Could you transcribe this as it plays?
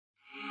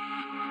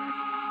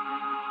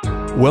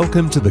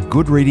Welcome to the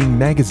Good Reading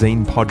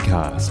Magazine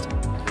podcast.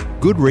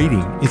 Good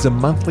Reading is a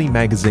monthly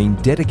magazine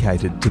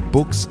dedicated to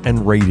books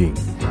and reading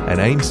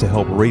and aims to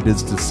help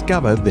readers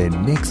discover their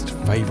next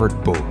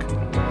favourite book.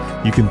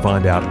 You can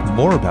find out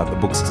more about the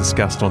books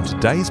discussed on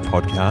today's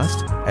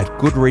podcast at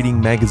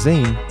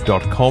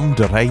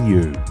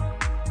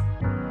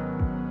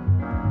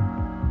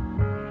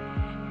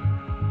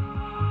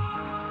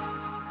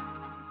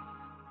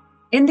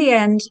goodreadingmagazine.com.au. In the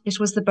end, it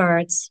was the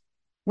birds.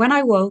 When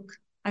I woke,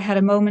 I had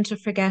a moment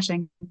of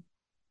forgetting,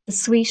 the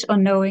sweet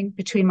unknowing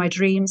between my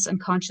dreams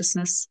and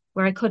consciousness,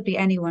 where I could be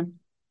anyone.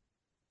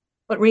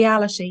 But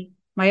reality,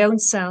 my own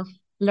self,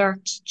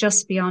 lurked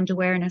just beyond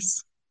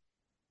awareness.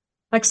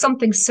 Like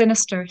something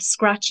sinister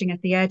scratching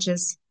at the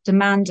edges,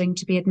 demanding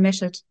to be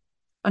admitted,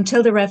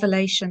 until the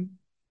revelation,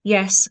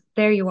 yes,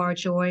 there you are,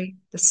 Joy,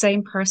 the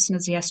same person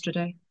as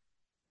yesterday.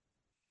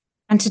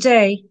 And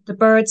today, the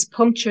birds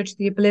punctured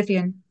the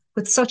oblivion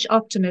with such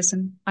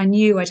optimism, I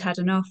knew I'd had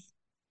enough.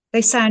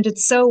 They sounded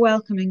so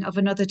welcoming of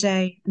another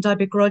day, and I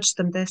begrudged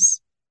them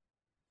this.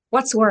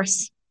 What's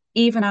worse,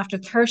 even after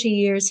 30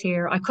 years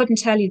here, I couldn't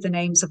tell you the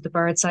names of the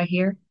birds I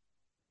hear.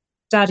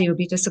 Daddy would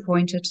be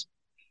disappointed.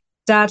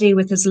 Daddy,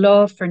 with his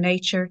love for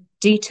nature,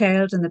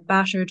 detailed in the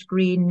battered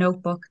green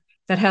notebook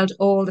that held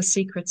all the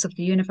secrets of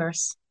the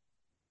universe.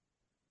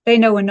 They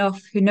know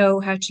enough who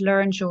know how to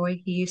learn,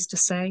 Joy, he used to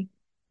say.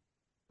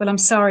 Well, I'm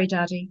sorry,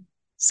 Daddy.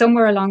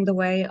 Somewhere along the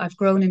way, I've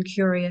grown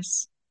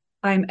incurious.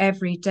 I am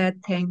every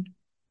dead thing.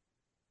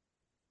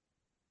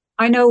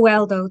 I know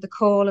well, though, the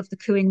call of the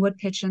cooing wood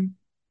pigeon,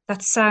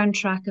 that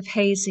soundtrack of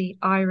hazy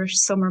Irish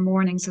summer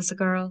mornings as a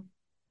girl.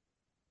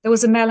 There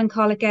was a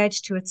melancholic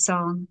edge to its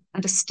song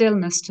and a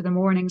stillness to the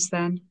mornings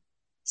then.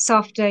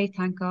 Soft day,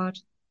 thank God.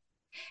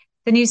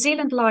 The New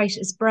Zealand light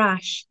is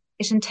brash.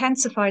 It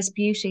intensifies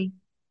beauty,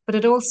 but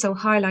it also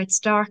highlights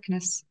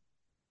darkness.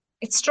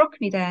 It struck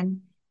me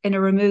then, in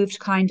a removed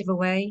kind of a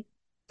way,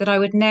 that I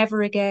would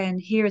never again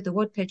hear the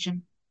wood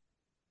pigeon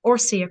or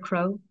see a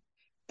crow.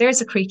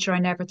 There's a creature I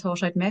never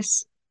thought I'd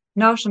miss,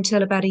 not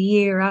until about a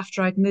year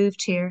after I'd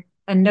moved here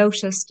and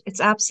noticed its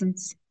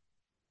absence.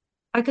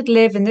 I could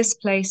live in this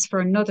place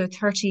for another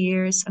 30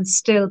 years and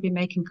still be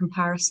making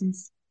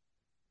comparisons.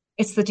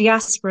 It's the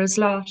diaspora's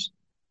lot,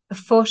 a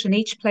foot in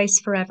each place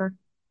forever,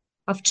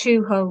 of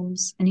two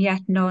homes and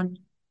yet none.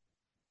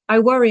 I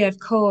worry I've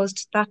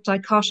caused that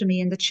dichotomy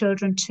in the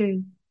children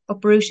too,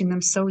 uprooting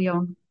them so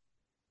young.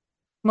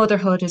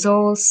 Motherhood is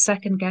all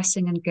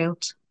second-guessing and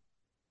guilt.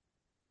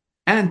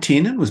 Anne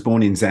Tiernan was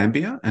born in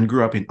Zambia and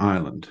grew up in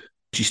Ireland.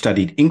 She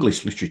studied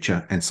English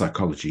literature and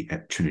psychology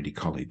at Trinity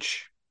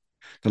College.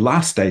 The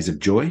Last Days of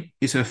Joy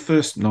is her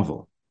first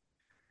novel.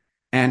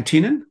 Anne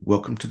Tiernan,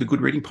 welcome to the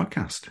Good Reading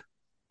Podcast.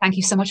 Thank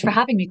you so much for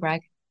having me,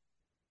 Greg.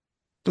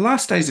 The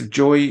Last Days of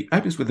Joy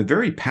opens with a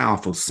very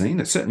powerful scene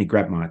that certainly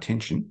grabbed my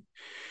attention.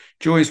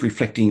 Joy is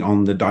reflecting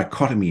on the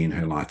dichotomy in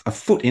her life, a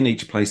foot in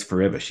each place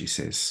forever, she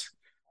says.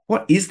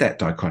 What is that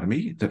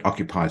dichotomy that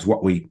occupies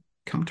what we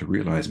come to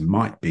realise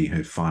might be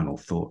her final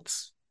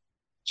thoughts?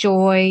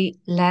 Joy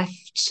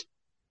left,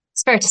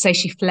 it's fair to say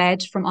she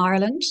fled from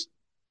Ireland,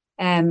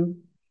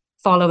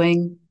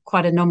 following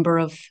quite a number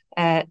of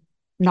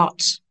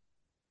not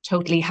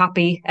totally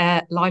happy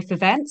life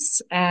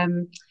events.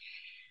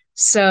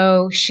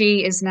 So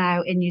she is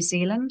now in New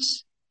Zealand,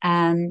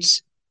 and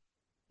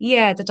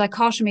the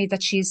dichotomy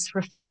that she's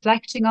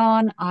reflecting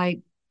on,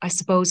 I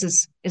suppose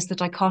is the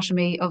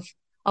dichotomy of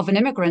an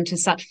immigrant,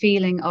 is that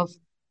feeling of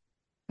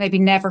maybe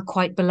never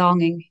quite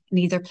belonging in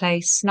either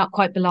place, not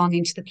quite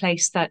belonging to the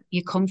place that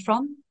you come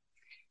from,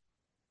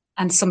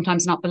 and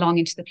sometimes not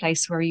belonging to the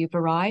place where you've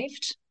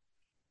arrived.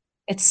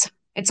 It's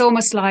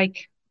almost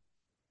like,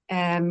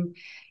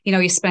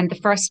 you spend the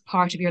first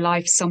part of your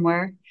life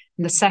somewhere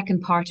and the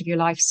second part of your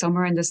life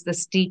somewhere, and there's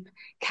this deep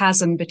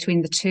chasm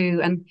between the two.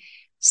 And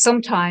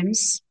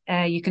sometimes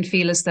you can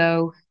feel as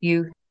though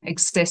you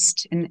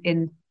exist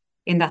in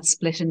that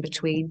split in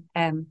between.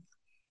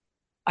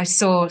 I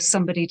saw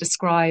somebody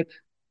describe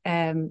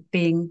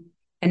being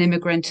an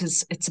immigrant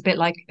is, it's a bit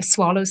like a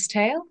swallow's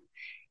tail,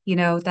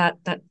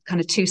 that kind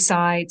of two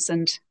sides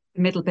and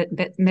the middle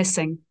bit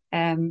missing.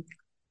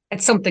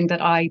 It's something that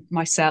I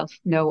myself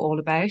know all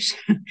about.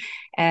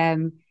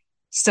 That's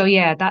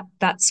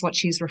what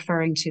she's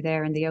referring to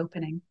there in the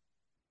opening.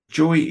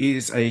 Joy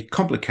is a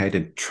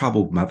complicated,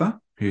 troubled mother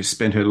who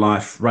spent her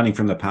life running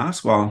from the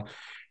past while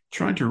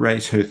trying to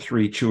raise her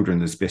three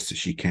children as best as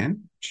she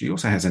can. She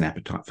also has an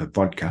appetite for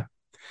vodka.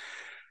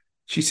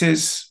 She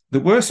says, the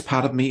worst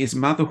part of me is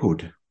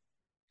motherhood.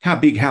 How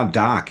big, how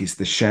dark is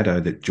the shadow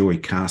that Joy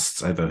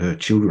casts over her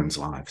children's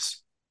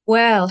lives?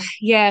 Well,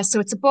 yeah, so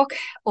it's a book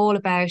all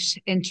about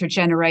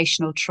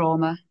intergenerational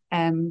trauma.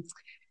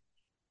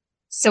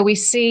 So we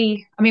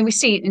see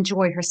in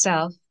Joy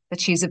herself that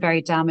she's a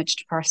very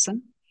damaged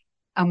person.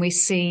 And we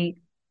see,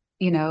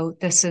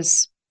 this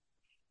is,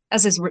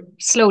 as is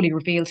slowly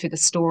revealed through the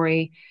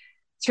story,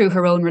 through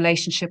her own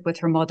relationship with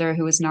her mother,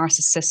 who was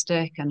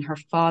narcissistic, and her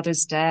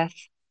father's death.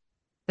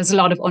 There's a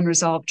lot of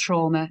unresolved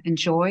trauma in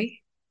Joy.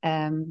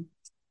 And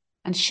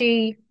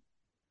she,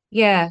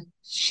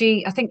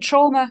 I think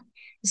trauma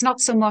is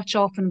not so much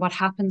often what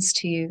happens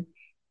to you,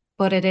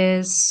 but it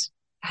is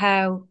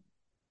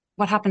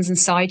what happens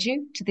inside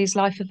you to these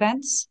life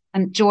events.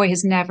 And Joy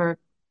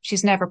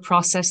she's never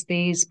processed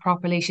these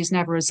properly. She's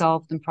never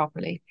resolved them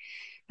properly.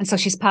 And so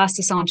she's passed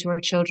this on to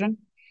her children.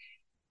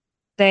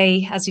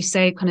 They, as you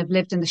say, kind of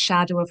lived in the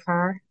shadow of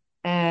her.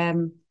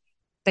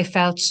 They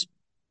felt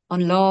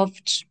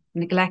unloved,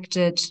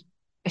 neglected,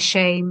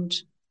 ashamed.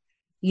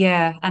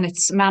 Yeah, and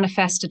it's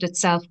manifested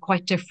itself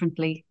quite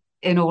differently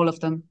in all of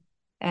them.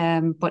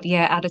 But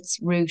yeah, at its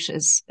root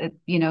is,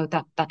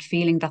 that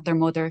feeling that their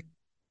mother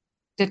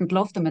didn't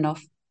love them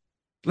enough.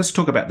 Let's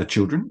talk about the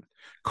children.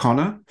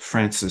 Conor,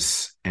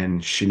 Frances,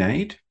 and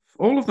Sinead.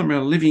 All of them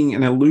are living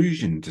an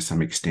illusion to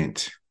some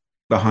extent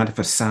behind a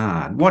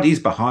facade. What is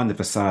behind the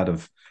facade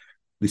of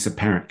this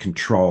apparent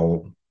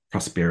control,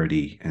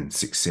 prosperity, and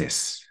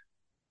success?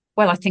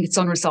 Well, I think it's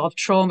unresolved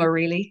trauma,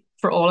 really,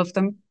 for all of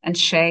them, and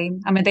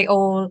shame. I mean, they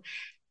all,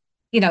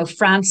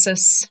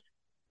 Frances,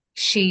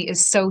 she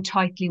is so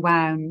tightly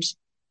wound,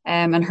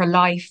 and her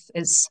life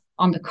is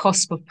on the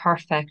cusp of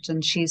perfect,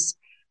 and she's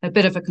a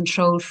bit of a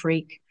control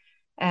freak.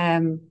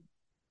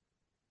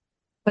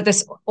 But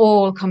this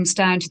all comes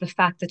down to the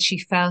fact that she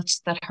felt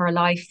that her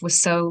life was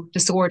so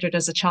disordered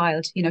as a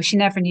child. She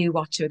never knew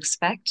what to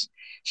expect.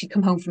 She'd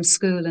come home from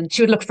school and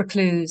she would look for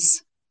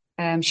clues.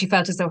 She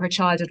felt as though her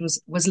childhood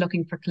was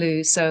looking for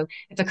clues. So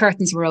if the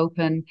curtains were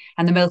open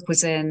and the milk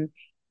was in,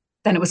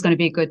 then it was going to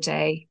be a good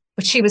day.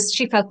 But she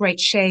felt great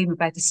shame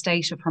about the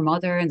state of her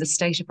mother and the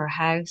state of her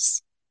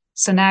house.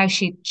 So now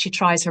she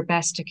tries her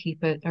best to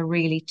keep a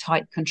really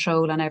tight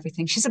control on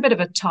everything. She's a bit of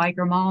a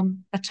tiger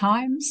mom at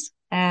times.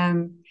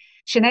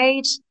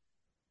 Sinead,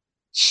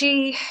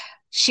 she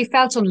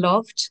felt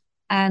unloved,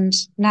 and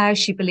now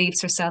she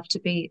believes herself to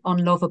be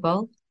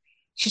unlovable.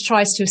 She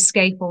tries to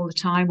escape all the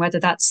time, whether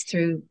that's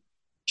through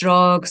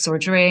drugs or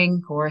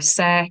drink or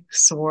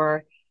sex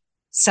or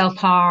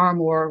self-harm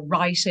or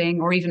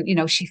writing, or even,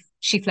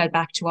 she fled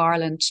back to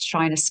Ireland to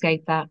try and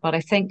escape that. But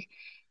I think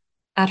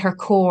at her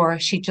core,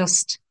 she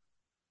just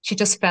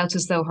felt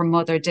as though her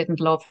mother didn't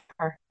love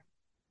her.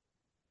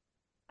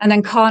 And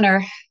then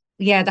Conor,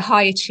 the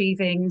high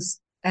achieving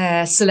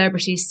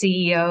celebrity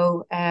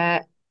CEO.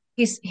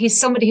 He's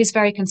somebody who's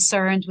very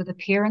concerned with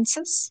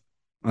appearances.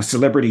 A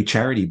celebrity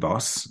charity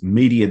boss,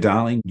 media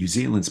darling, New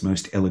Zealand's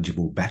most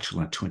eligible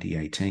bachelor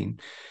 2018.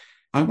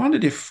 I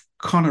wondered if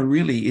Conor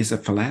really is a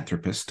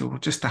philanthropist or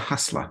just a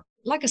hustler.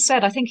 Like I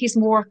said, I think he's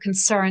more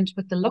concerned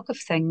with the look of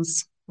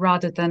things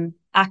rather than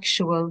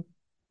actual,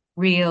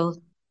 real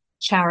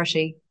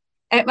charity.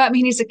 I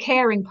mean, he's a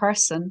caring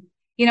person.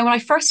 When I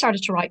first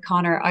started to write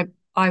Conor,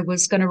 I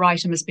was going to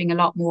write him as being a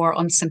lot more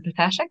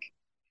unsympathetic.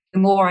 The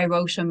more I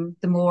wrote him,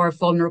 the more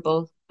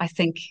vulnerable I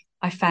think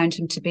I found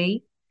him to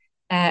be.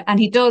 And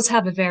he does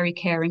have a very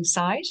caring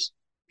side.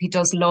 He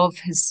does love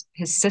his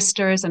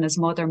sisters and his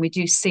mother, and we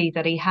do see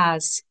that he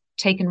has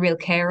taken real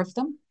care of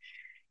them.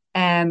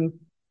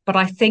 But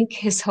I think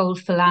his whole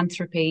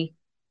philanthropy,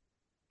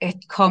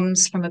 it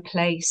comes from a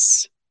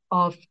place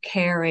of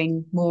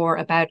caring more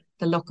about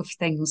the look of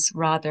things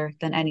rather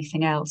than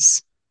anything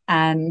else.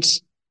 And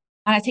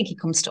I think he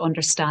comes to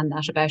understand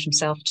that about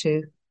himself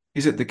too.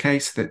 Is it the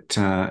case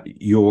that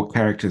your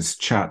characters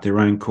chart their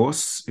own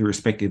course,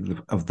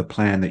 irrespective of the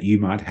plan that you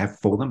might have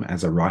for them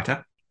as a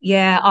writer?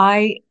 Yeah,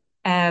 I'm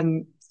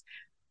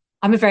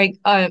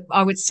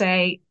I would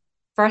say,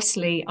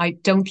 firstly, I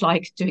don't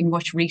like doing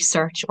much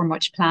research or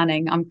much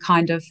planning. I'm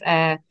kind of,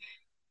 the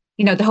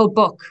whole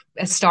book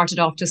started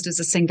off just as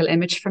a single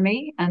image for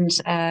me. And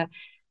I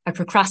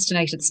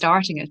procrastinated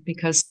starting it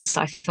because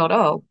I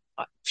thought,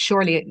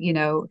 surely,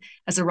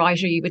 as a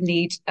writer, you would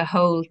need a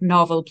whole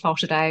novel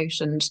plotted out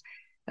and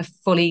a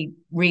fully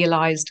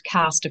realized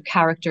cast of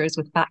characters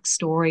with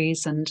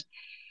backstories.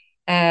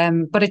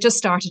 But it just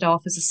started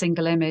off as a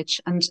single image.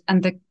 And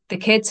the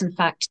kids, in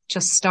fact,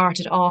 just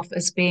started off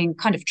as being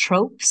kind of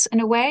tropes in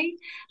a way.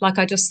 Like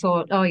I just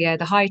thought,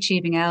 the high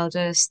achieving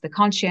eldest, the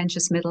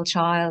conscientious middle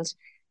child,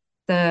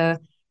 the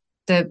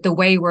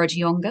wayward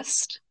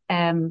youngest.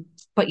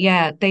 But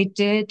yeah, they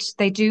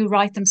do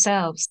write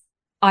themselves.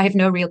 I have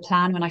no real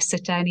plan when I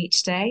sit down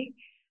each day.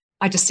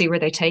 I just see where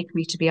they take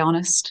me, to be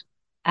honest.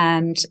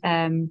 And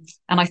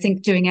I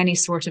think doing any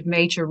sort of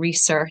major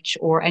research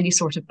or any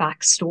sort of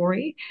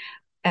backstory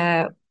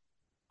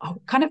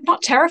kind of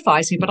not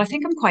terrifies me, but I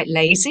think I'm quite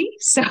lazy.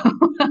 So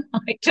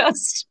I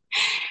just,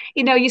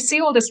 you see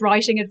all this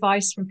writing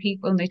advice from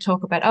people and they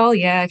talk about,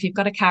 if you've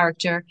got a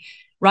character,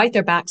 write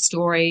their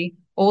backstory,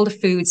 all the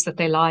foods that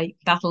they like,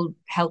 that'll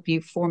help you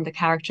form the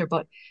character.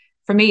 But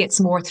for me, it's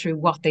more through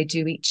what they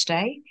do each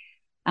day.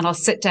 And I'll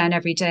sit down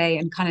every day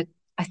and kind of,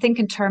 I think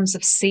in terms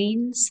of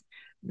scenes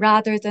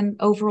rather than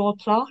overall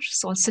plot.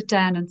 So I'll sit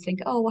down and think,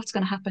 what's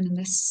going to happen in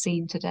this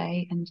scene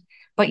today?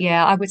 But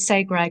yeah, I would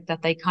say, Greg,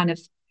 that they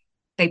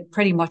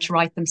pretty much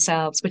write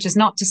themselves, which is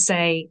not to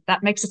say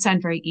that makes it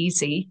sound very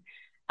easy.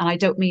 And I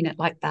don't mean it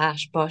like that,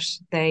 but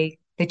they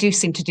do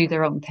seem to do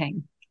their own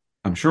thing.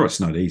 I'm sure it's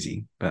not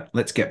easy, but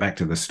let's get back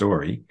to the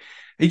story.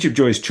 Each of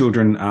Joy's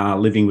children are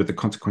living with the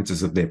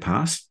consequences of their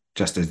past.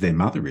 just as their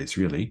mother is,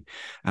 really.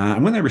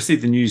 And when they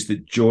receive the news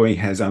that Joy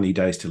has only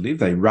days to live,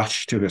 they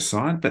rush to her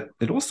side, but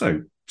it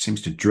also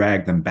seems to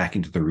drag them back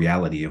into the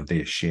reality of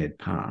their shared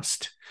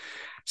past.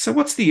 So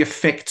what's the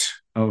effect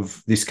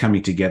of this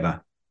coming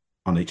together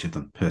on each of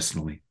them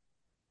personally?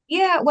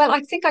 Yeah, well,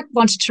 I think I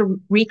wanted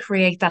to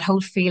recreate that whole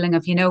feeling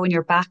of, when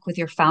you're back with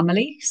your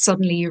family,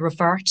 suddenly you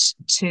revert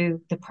to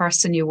the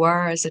person you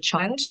were as a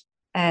child.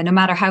 No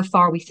matter how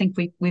far we think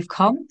we've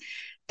come,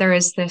 there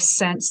is this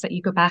sense that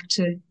you go back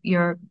to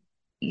your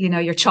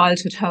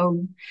childhood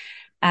home,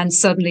 and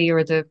suddenly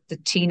you're the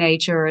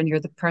teenager and you're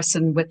the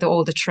person with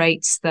all the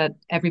traits that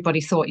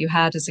everybody thought you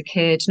had as a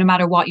kid, no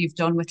matter what you've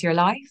done with your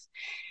life.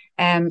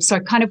 So I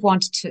kind of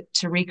wanted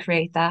to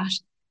recreate that.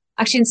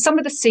 Actually, in some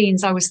of the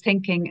scenes, I was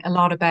thinking a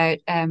lot about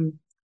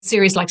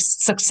series like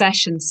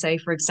Succession, say,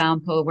 for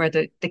example, where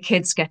the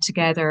kids get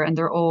together and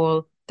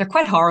they're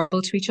quite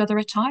horrible to each other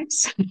at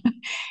times.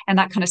 And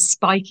that kind of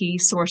spiky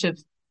sort of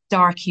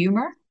dark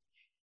humor.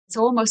 It's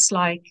almost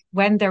like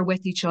when they're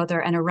with each other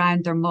and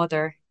around their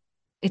mother,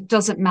 it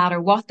doesn't matter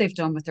what they've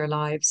done with their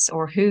lives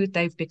or who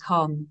they've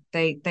become.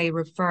 They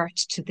revert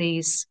to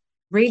these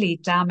really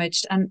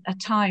damaged and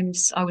at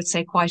times, I would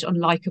say, quite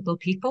unlikable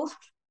people.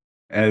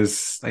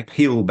 As they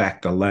peel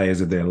back the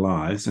layers of their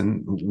lives,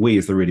 and we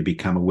as the reader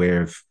become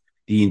aware of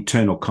the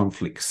internal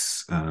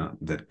conflicts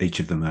that each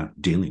of them are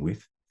dealing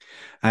with.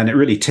 And it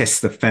really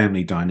tests the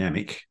family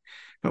dynamic.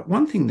 But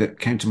one thing that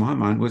came to my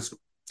mind was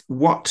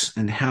what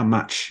and how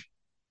much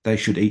they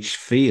should each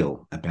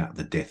feel about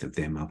the death of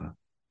their mother.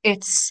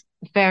 It's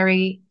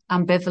very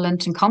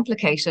ambivalent and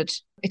complicated.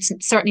 It's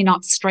certainly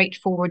not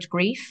straightforward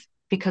grief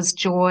because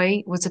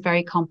Joy was a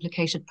very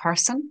complicated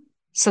person.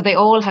 So they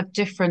all have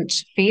different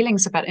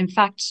feelings about it. In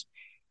fact,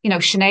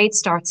 Sinead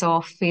starts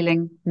off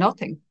feeling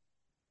nothing.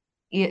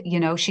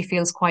 She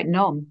feels quite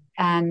numb,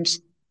 and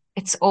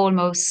it's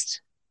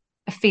almost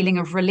a feeling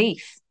of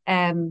relief,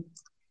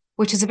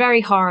 which is a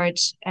very hard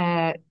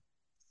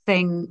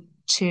thing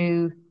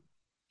to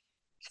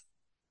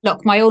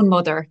look. My own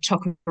mother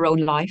took her own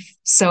life,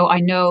 so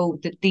I know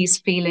that these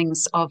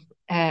feelings of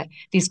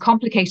these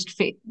complicated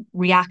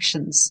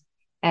reactions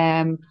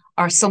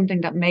are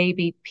something that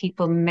maybe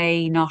people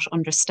may not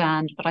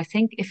understand. But I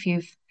think if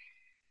you've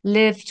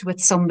lived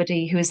with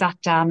somebody who is that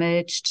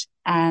damaged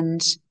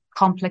and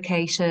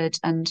complicated,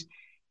 and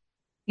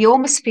you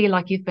almost feel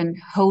like you've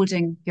been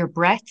holding your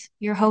breath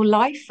your whole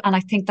life. And I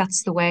think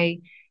that's the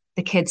way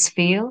the kids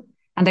feel.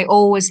 And they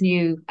always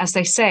knew, as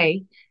they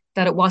say,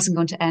 that it wasn't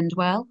going to end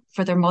well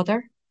for their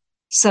mother.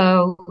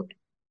 So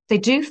they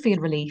do feel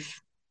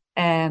relief.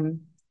 It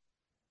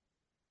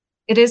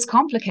is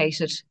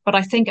complicated, but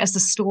I think as the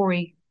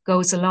story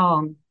goes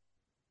along,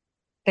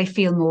 they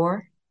feel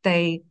more.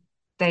 They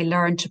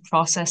learn to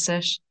process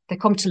it. They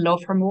come to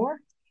love her more.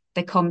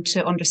 They come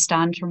to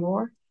understand her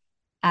more,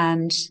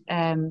 and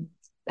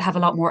have a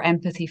lot more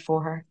empathy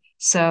for her.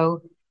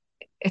 So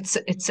it's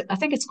I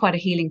think it's quite a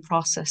healing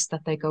process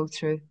that they go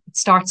through. It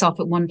starts off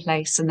at one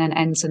place and then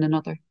ends in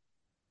another.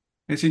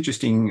 It's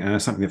interesting,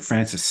 something that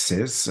Frances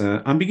says.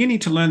 I'm beginning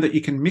to learn that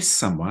you can miss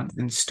someone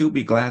and still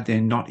be glad they're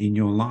not in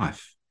your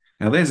life.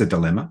 Now, there's a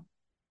dilemma.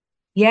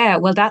 Yeah,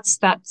 well, that's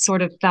that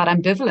sort of that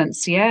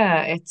ambivalence.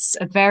 Yeah, it's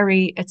a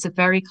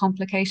very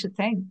complicated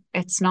thing.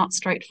 It's not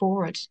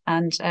straightforward,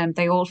 and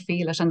they all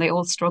feel it and they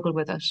all struggle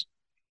with it.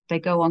 They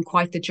go on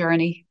quite the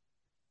journey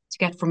to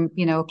get from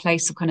a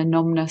place of kind of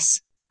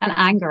numbness and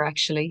anger,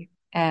 actually,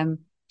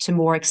 to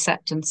more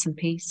acceptance and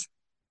peace.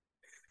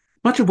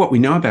 Much of what we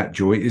know about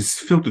Joy is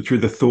filtered through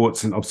the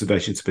thoughts and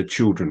observations of her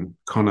children,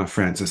 Conor,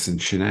 Frances, and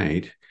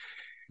Sinead.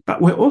 But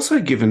we're also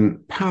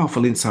given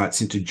powerful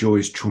insights into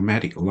Joy's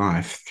traumatic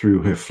life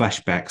through her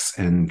flashbacks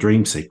and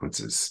dream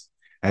sequences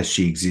as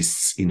she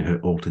exists in her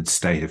altered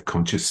state of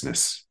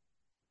consciousness.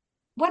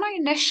 When I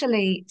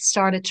initially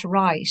started to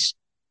write,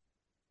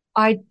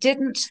 I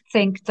didn't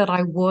think that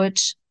I would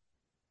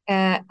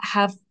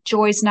have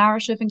Joy's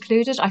narrative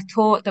included. I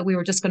thought that we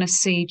were just going to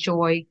see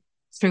Joy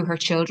through her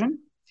children,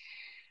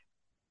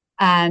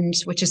 and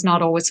which is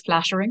not always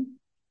flattering,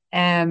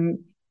 and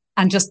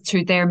just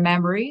through their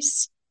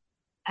memories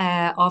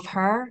of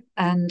her.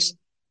 And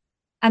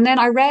then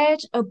I read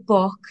a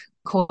book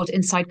called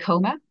Inside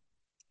Coma,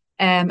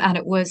 and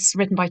it was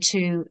written by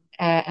two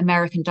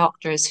American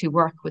doctors who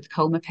work with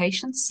coma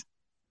patients.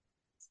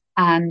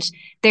 And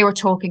they were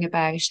talking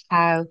about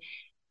how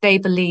they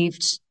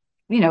believed,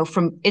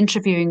 from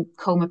interviewing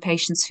coma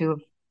patients who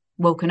have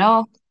woken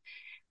up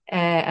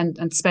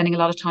and spending a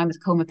lot of time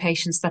with coma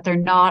patients, that they're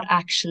not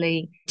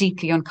actually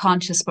deeply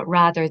unconscious, but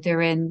rather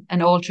they're in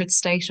an altered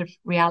state of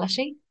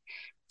reality.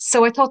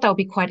 So I thought that would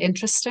be quite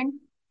interesting,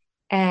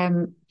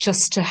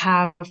 just to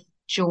have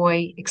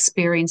Joy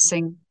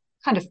experiencing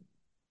kind of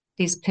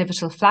these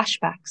pivotal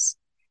flashbacks.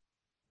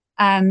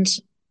 And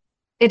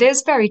it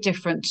is very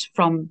different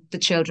from the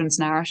children's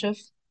narrative.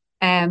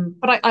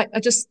 But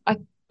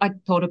I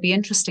thought it'd be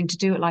interesting to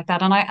do it like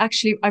that. And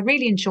I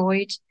really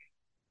enjoyed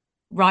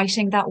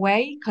writing that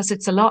way because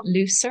it's a lot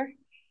looser,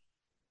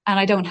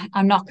 and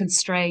I'm not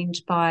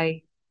constrained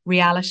by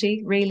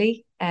reality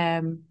really.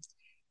 And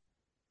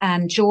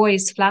And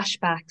Joy's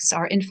flashbacks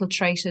are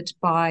infiltrated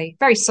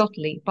very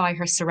subtly by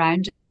her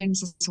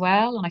surroundings as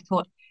well. And I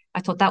thought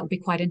that would be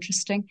quite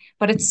interesting.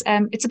 But it's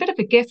a bit of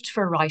a gift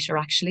for a writer,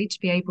 actually, to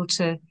be able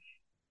to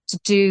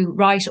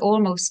write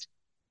almost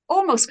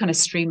kind of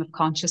stream of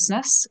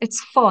consciousness. It's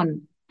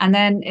fun. And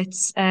then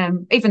it's,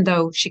 even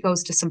though she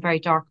goes to some very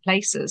dark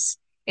places,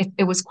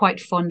 it was quite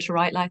fun to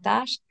write like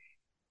that,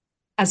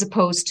 as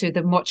opposed to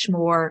the much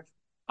more,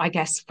 I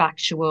guess,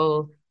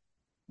 factual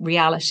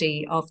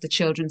reality of the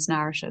children's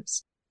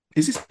narratives.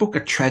 Is this book a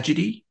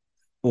tragedy,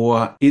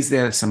 or is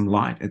there some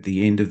light at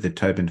the end of the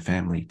Tobin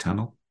family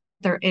tunnel?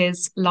 There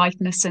is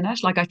lightness in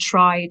it. Like, I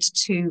tried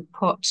to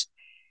put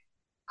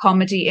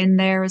comedy in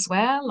there as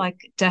well, like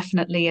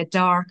definitely a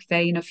dark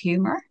vein of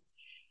humor.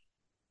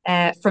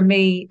 For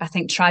me, I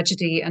think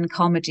tragedy and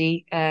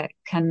comedy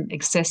can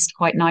exist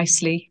quite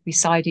nicely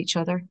beside each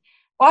other.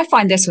 Well, I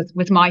find this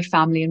with my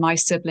family and my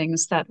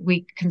siblings, that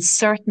we can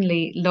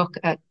certainly look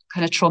at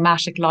kind of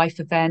traumatic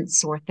life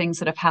events or things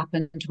that have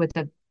happened with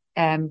the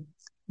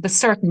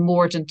certain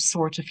mordant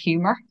sort of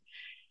humor.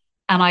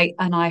 And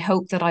I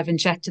hope that I've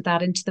injected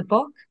that into the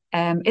book.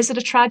 Is it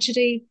a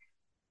tragedy?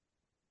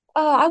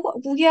 I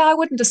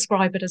wouldn't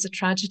describe it as a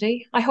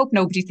tragedy. I hope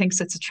nobody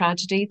thinks it's a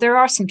tragedy. There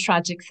are some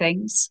tragic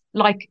things,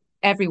 like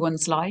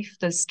everyone's life.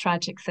 There's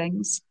tragic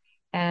things.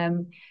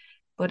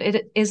 But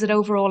is it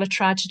overall a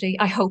tragedy?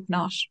 I hope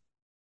not.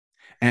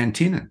 Anne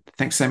Tiernan,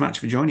 thanks so much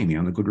for joining me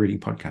on the Good Reading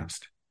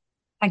Podcast.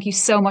 Thank you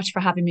so much for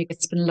having me.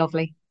 It's been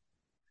lovely.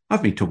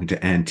 I've been talking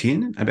to Anne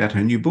Tiernan about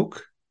her new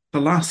book, The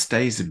Last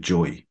Days of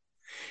Joy.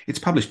 It's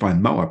published by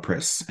Moa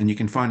Press, and you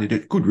can find it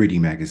at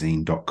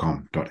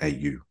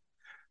goodreadingmagazine.com.au.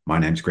 My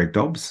name's Greg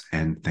Dobbs,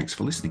 and thanks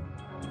for listening.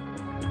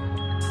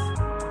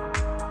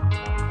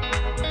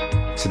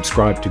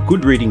 Subscribe to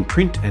Good Reading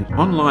print and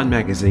online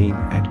magazine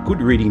at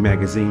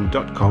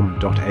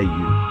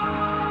goodreadingmagazine.com.au.